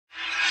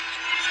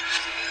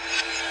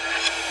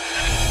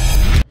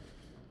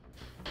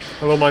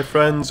Hello my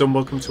friends and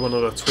welcome to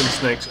another Twin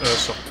Snakes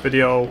Airsoft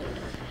video.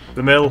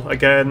 The mill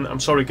again. I'm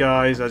sorry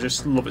guys, I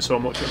just love it so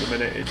much at the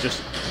minute.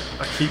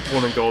 I keep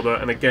wanting to go there,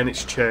 and again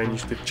it's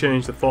changed. They've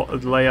changed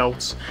the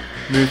layouts,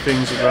 moved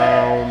things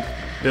around,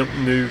 built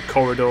new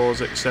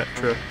corridors,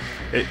 etc.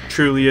 It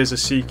truly is a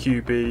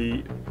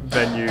CQB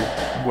venue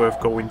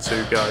worth going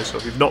to, guys. So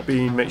if you've not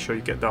been, make sure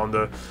you get down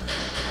there.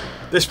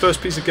 This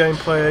first piece of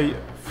gameplay,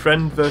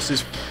 friend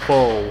versus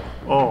foe,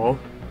 or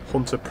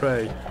hunter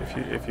prey,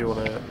 if you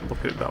want to look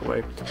at it that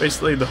way.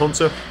 Basically, the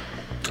hunter,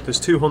 there's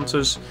two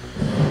hunters.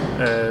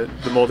 The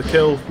more they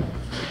kill,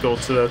 they go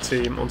to their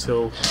team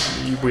until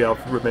we have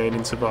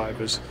remaining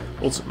survivors.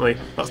 Ultimately,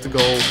 that's the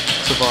goal: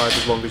 survive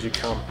as long as you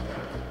can.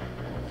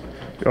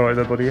 All right,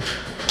 there, buddy.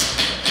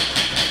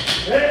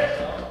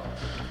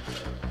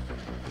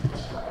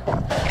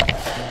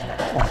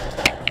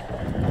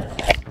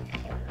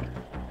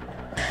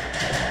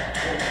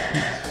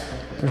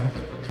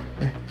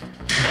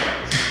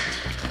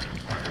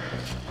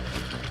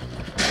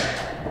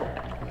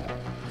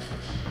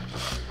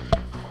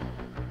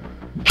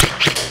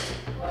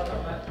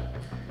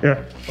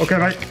 Yeah, okay,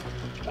 mate.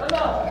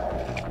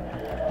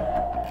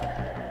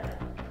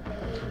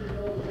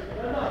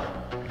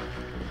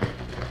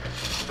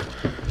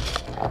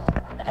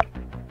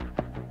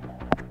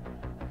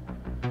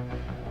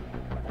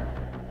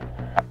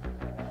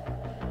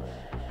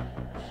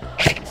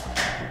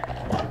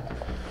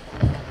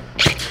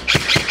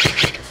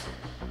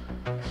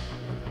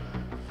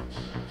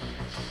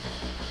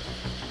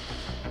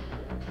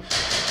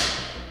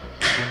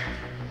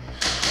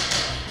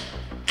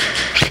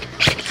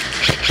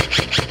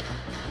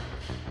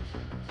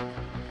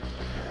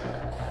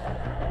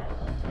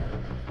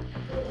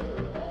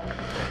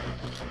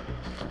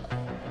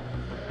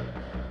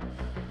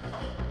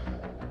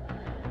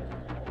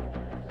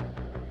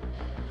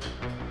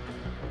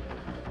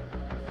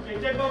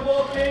 Keep on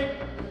walking.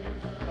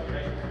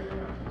 Okay.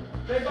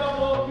 Keep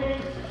on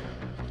walking.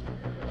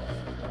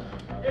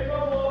 Keep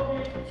on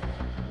walking.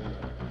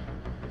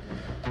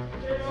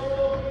 Keep on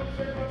walking.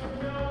 Keep on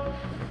down.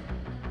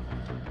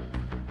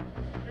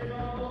 Keep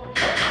on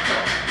walking.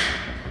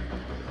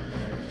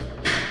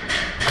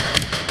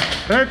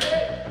 Hey!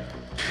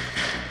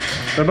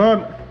 Come on!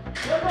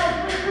 Come on,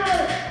 quick,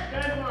 quick!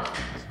 Come on.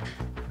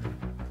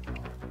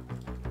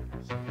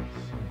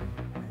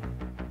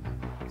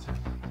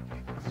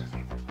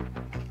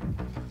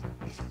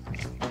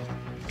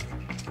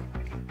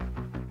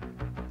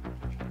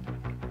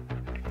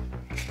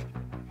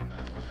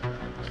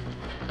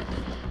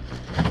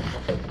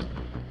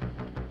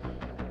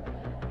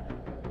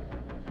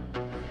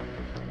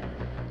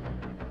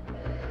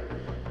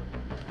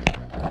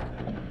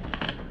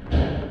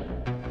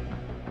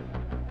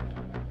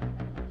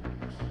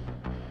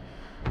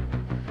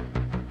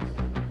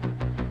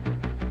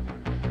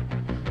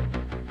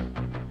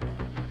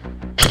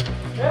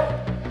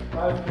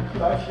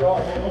 Nice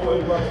shot, I don't know where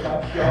you went with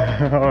that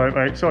shot. Alright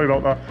mate, sorry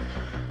about that.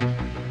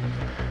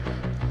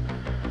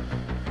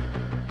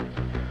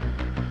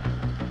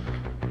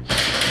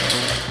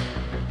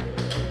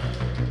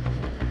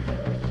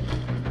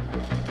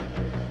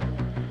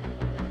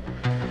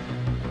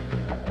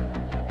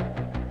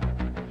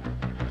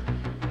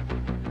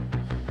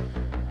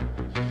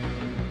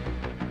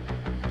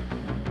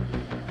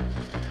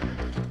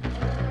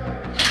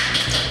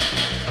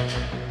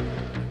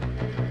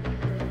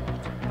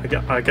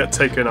 I get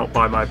taken out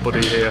by my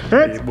buddy here.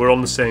 We're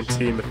on the same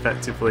team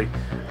effectively.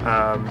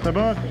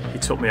 He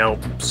took me out,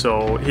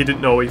 so he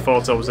didn't know. He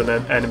thought I was an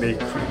enemy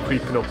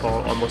creeping up,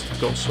 or I must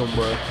have got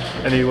somewhere.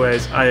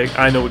 Anyways,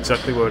 I know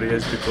exactly where he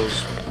is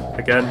because,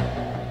 again,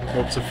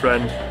 once a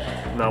friend,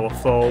 now a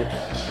foe.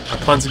 I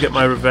plan to get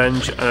my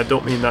revenge, and I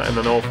don't mean that in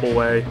an awful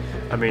way.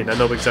 I mean, I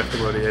know exactly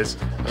where he is,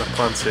 and I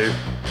plan to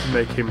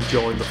make him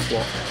join the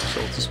flock,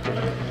 so to speak.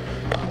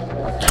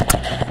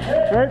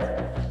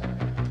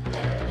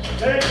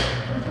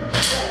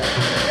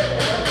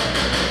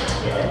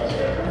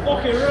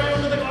 Okay,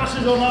 round with the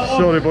glasses on that one.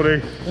 Sorry,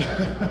 buddy.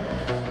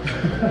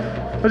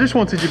 I just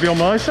wanted you to be on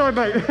my side,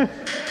 mate.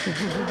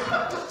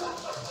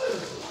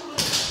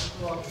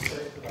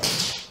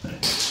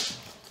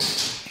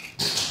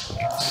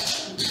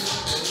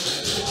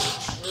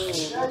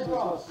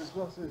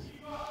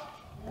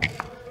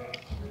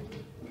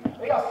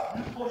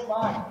 Push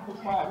back, push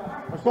back.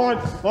 Push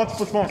back, let's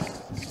push back.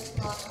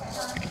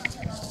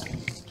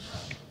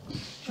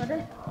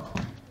 Ready?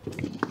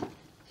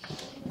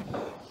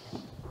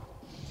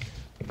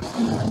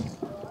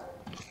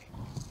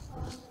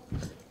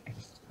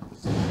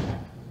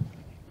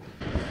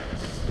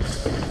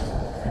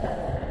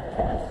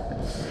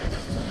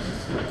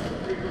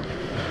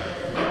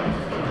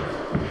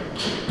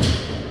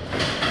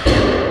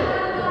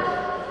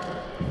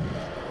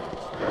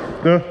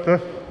 There.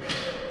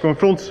 Go in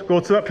front, go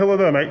to that pillar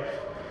there, mate.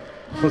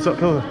 Go to that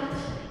pillar.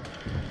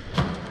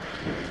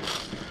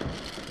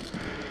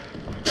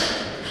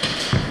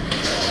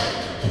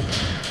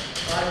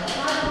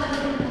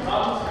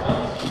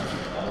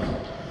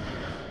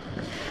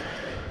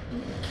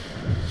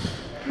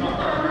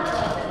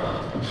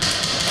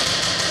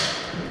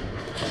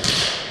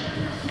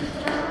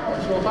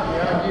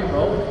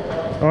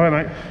 Alright,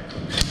 mate.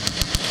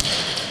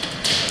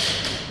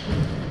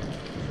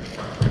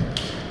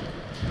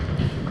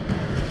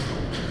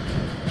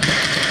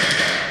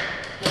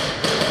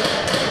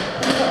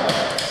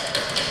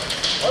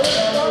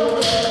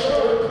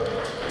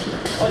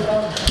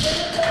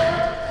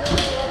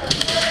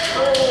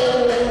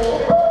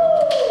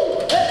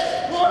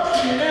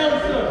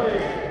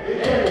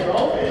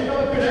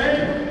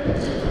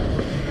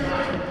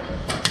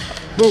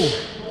 Whoa!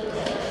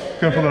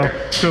 Careful there,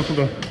 careful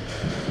there.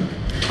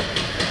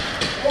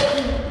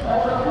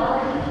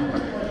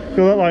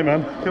 Feel that light,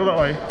 man, feel that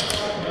light.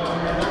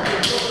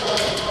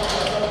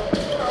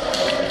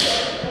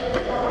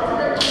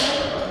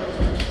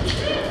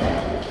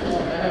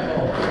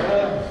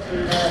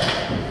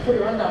 Put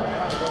your hand up.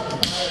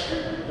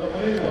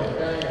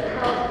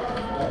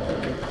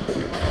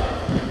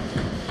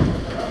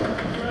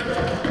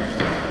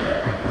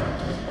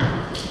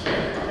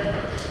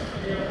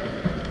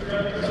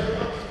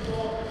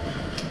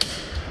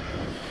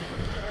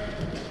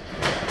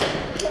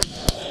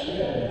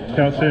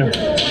 Can't see him.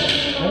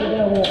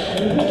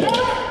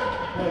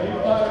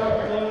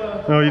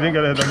 No, you didn't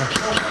get it, did you?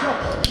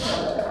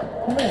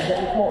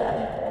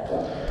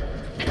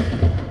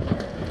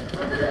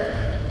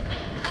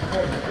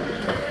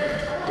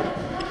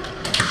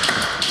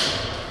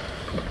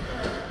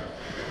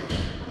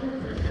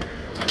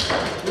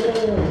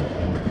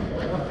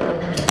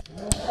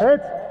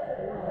 Head!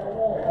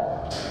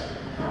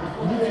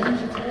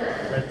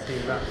 Red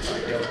team, that's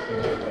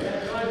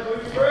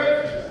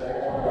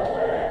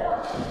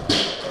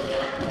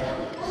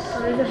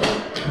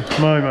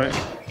mine, mate.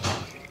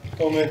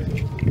 Come in.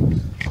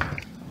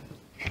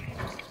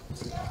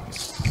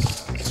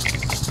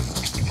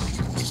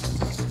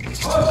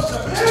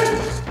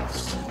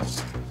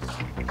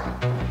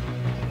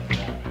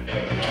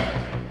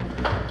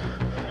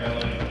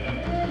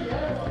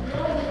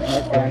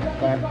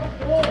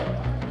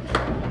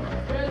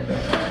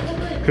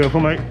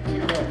 Careful, mate.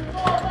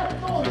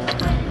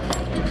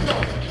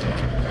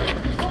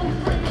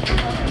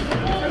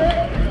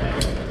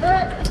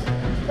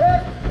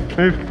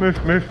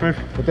 Move.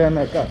 Go down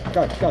there, go.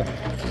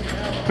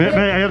 Mate,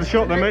 I had a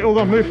shot there, mate. Hold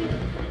on, move.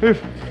 There's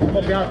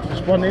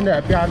one in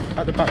there, behind,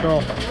 at the back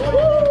door. Excuse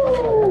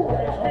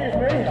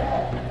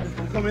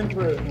me. Come in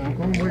through. I'm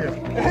coming with you.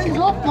 Hands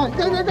off, mate.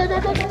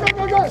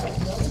 Go.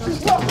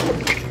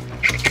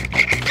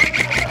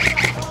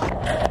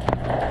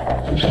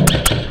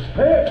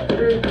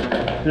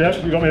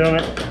 Yep, you got me on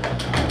it.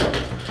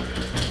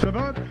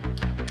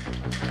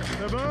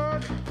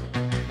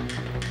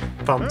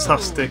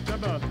 Fantastic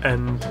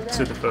end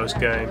to the first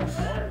game.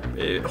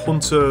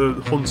 Hunter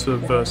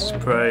versus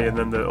prey, and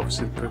then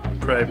obviously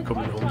prey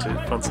becoming hunted.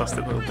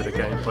 Fantastic little bit of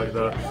gameplay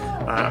there.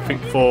 I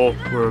think 4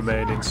 were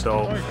remaining,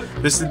 so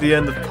this is the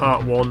end of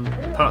part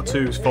 1. Part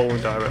 2 is following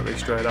directly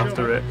straight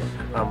after it,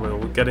 and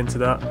we'll get into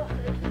that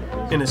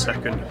in a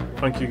second.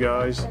 Thank you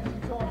guys.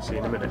 See you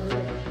in a minute.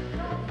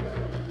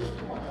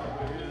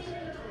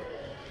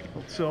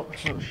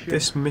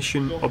 This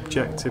mission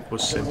objective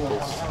was simple.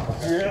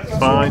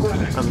 Find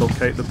and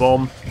locate the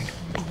bomb,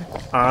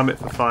 arm it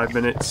for 5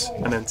 minutes,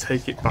 and then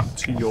take it back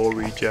to your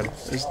regen,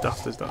 as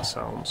daft as that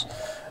sounds.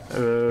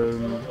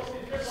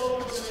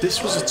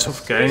 This was a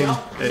tough game.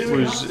 It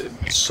was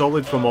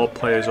solid from all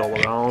players all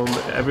around.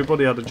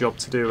 Everybody had a job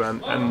to do,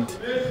 and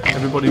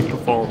everybody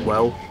performed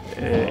well,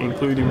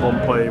 including one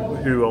player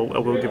who I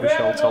will give a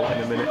shout out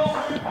in a minute.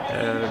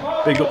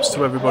 Big ups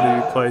to everybody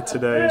who played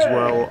today as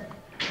well.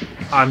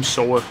 I'm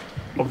SAUER.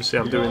 Obviously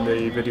I'm doing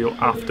the video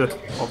after,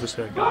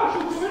 obviously I got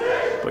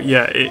it. But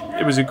yeah,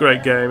 it was a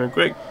great game, a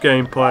great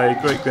gameplay,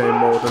 great game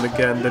mode, and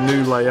again the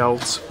new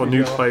layouts for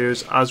new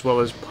players as well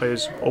as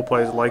old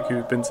players like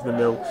who've been to the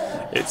mill.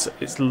 It's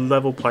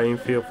level playing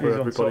field for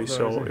everybody,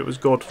 so it was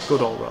good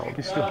all round.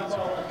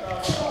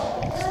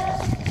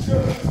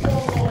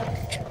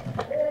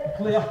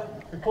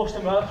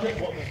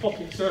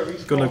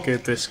 Gonna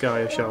give this guy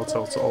a shout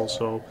out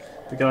also.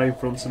 The guy in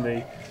front of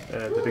me,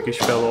 the biggish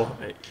fellow,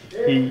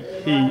 he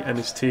and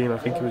his team, I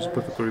think he was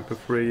with a group of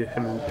 3,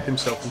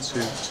 himself and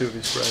two of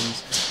his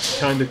friends,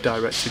 kind of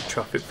directed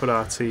traffic for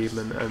our team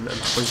and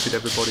pointed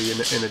everybody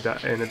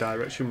in a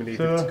direction we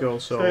needed to go.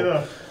 So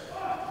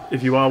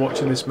if you are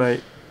watching this,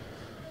 mate,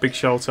 big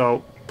shout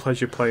out,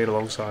 pleasure playing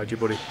alongside you,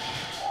 buddy.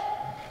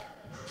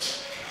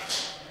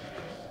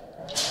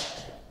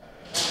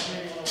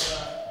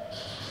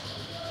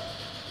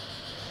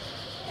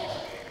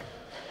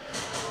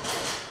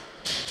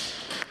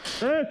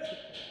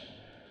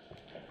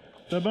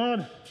 The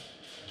bird.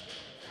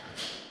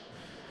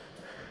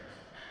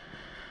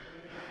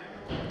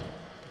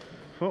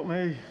 Fuck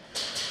me.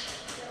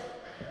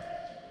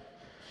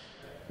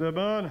 The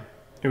bird.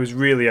 It was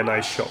really a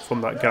nice shot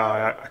from that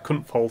guy. I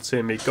couldn't fault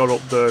him. He got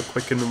up there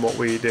quicker than what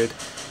we did.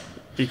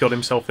 He got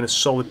himself in a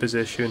solid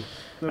position,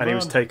 and he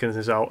was taking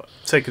us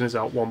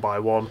out one by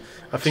one.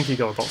 I think he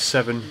got about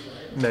 7,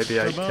 maybe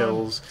 8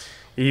 kills.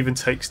 He even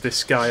takes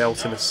this guy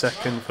out in a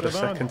second for the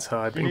second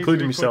time,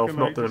 including myself,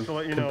 not that I'm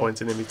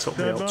pinpointing him, he took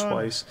me out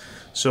twice.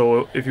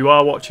 So if you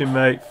are watching,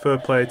 mate, fair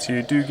play to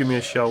you, do give me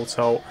a shout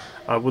out.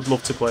 I would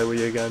love to play with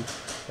you again,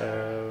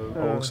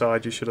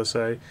 alongside you, should I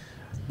say.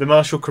 The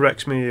Marshal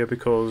corrects me here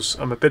because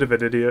I'm a bit of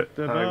an idiot.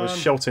 I was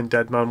shouting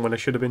dead man when I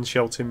should have been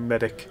shouting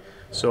medic.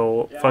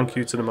 So thank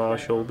you to the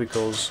Marshal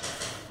because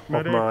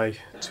of my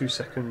 2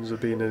 seconds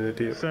of being an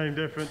idiot. Same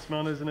difference,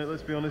 man, isn't it?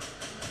 Let's be honest.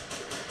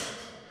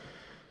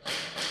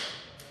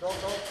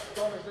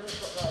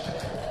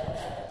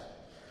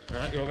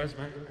 Right, your guys,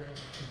 mate.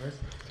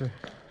 2, 3,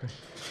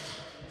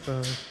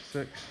 5,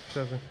 6,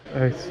 7,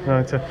 8,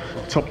 9, 10.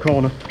 Top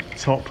corner.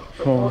 Top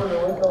corner.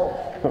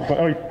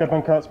 Oh, dead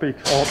man can't speak.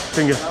 Oh,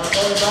 finger.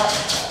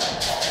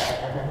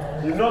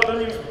 You've not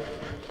done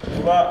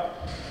your back.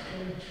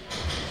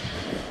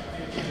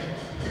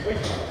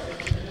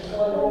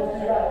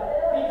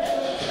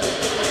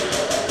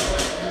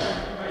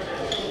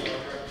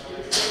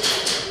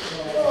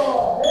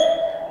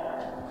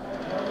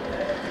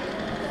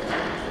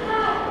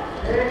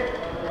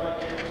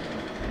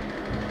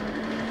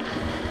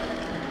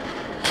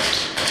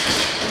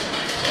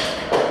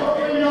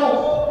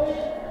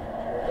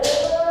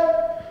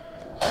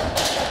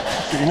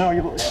 You know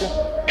you look this good.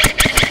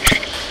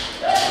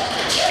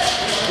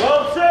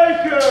 Well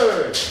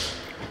taken!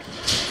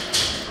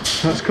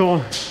 That's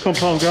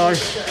compound guy.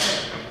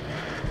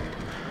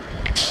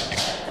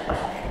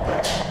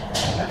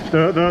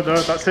 There,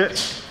 that's it.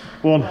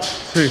 1, 2,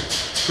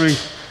 3,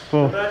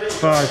 4,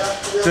 5,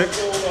 6,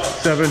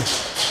 7,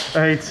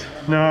 8,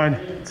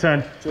 9,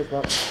 10.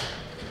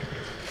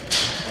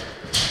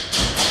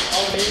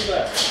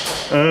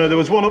 There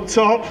was one up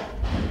top.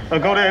 I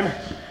got him.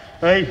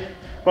 Hey,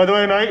 by the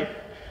way, mate.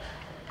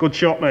 Good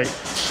shot, mate.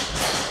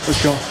 Good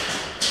shot.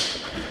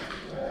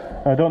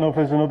 I don't know if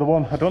there's another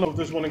one. I don't know if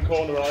there's one in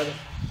corner either.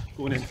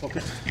 Going in, fuck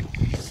it.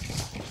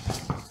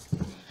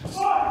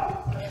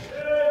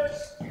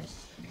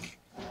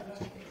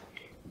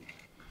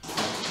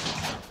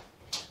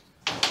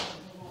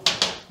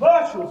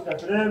 Marshall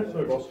stepping in.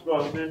 Sorry, boss. Go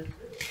on, dude.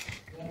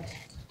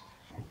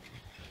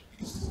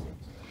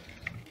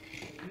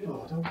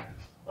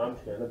 I'm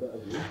scared a bit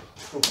of you.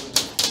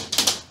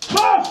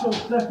 Marshall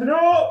stepping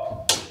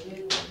up!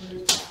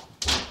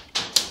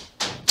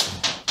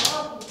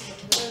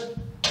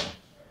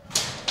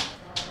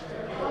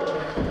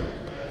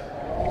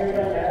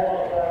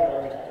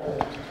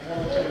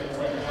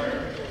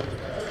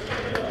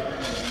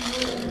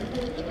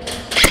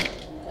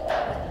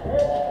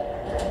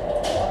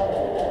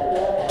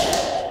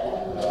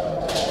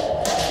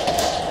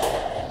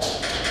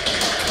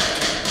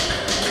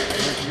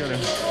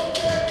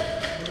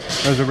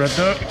 There's a red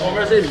dirt. Oh,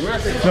 where's he?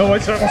 Where's he? No,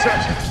 wait, sir, one sec.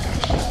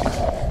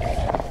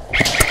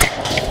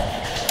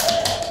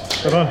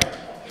 Come on.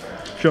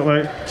 Shot,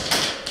 mate.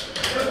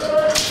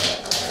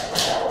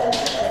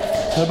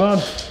 Come on.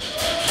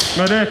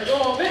 Medic.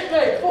 Oh, Vic,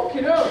 mate,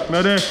 fucking hell.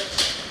 Medic.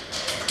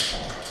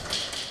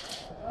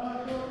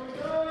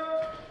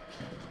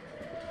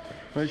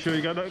 Make sure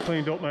you get that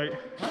cleaned up, mate.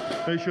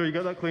 Make sure you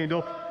get that cleaned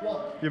up.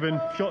 What? You've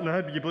been shot in the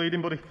head, but you're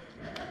bleeding, buddy.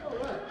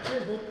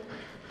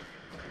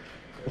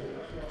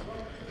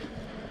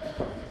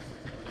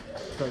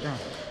 Go down.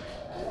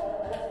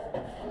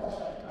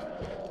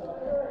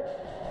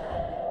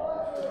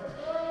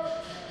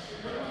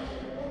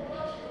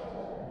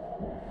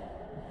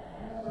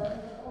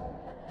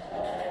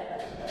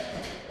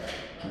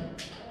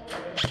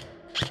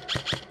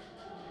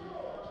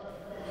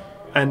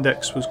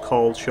 Index was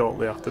called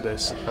shortly after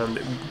this, and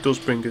it does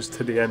bring us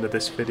to the end of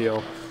this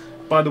video.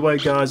 By the way,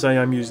 guys, I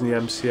am using the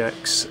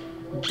MCX.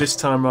 This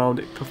time round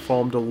it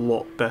performed a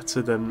lot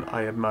better than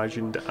I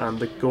imagined, and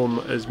the gun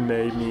has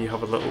made me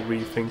have a little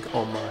rethink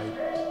on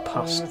my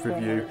past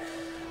review.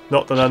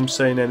 Not that I'm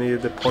saying any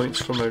of the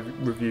points from a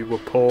review were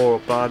poor or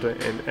bad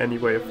in any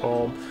way or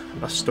form.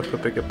 I stuck a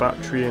bigger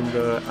battery in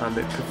there and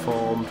it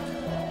performed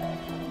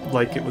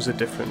like it was a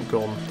different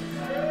gun.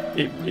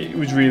 It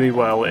was really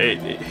well. It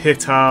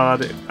hit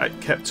hard.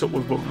 It kept up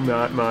with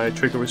my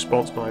trigger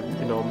response.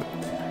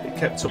 It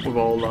kept up with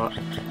all that.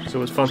 So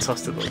it was a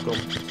fantastic little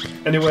gun.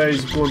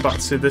 Anyways, going back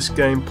to this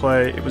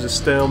gameplay, it was a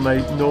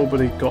stalemate.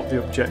 Nobody got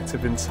the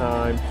objective in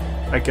time.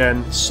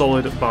 Again,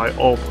 solid by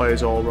all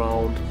players all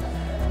round.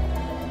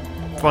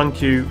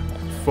 Thank you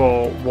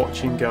for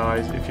watching,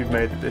 guys. If you've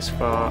made it this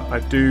far, I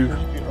do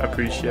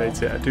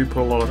appreciate it. I do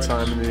put a lot of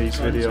time into these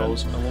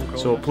videos,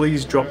 so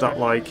please drop that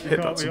like,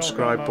 hit that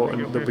subscribe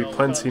button. There'll be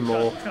plenty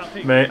more.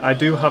 I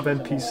do have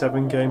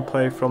MP7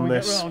 gameplay from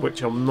this,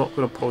 which I'm not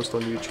going to post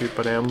on YouTube,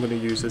 but I am going to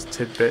use as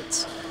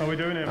tidbits.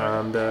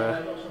 And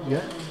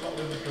yeah,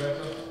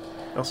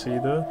 I'll see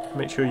you there.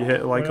 Make sure you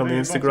hit a like on the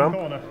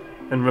Instagram,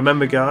 and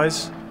remember,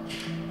 guys,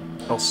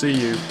 I'll see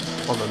you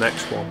on the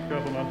next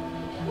one.